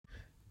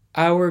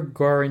Our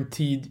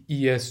guaranteed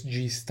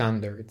ESG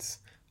standards.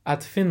 At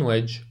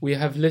Finwedge, we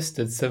have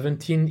listed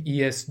 17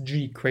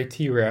 ESG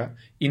criteria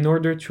in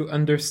order to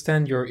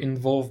understand your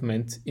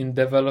involvement in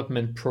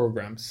development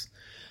programs.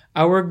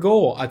 Our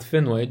goal at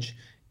Finwedge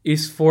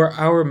is for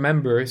our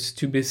members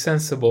to be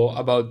sensible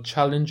about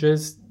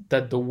challenges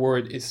that the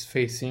world is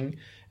facing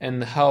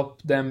and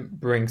help them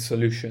bring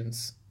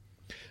solutions.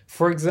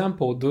 For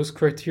example, those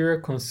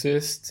criteria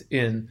consist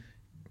in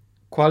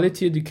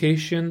quality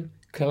education,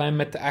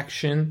 climate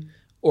action,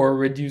 or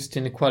reduced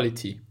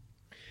inequality.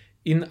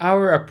 In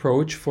our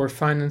approach for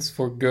Finance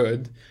for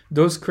Good,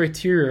 those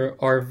criteria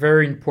are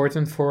very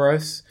important for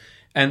us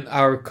and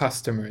our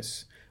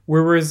customers. We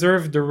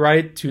reserve the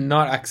right to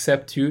not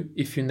accept you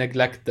if you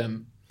neglect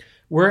them.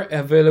 We're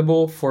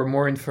available for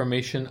more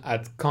information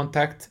at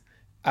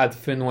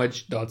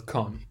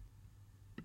contact@finwedge.com.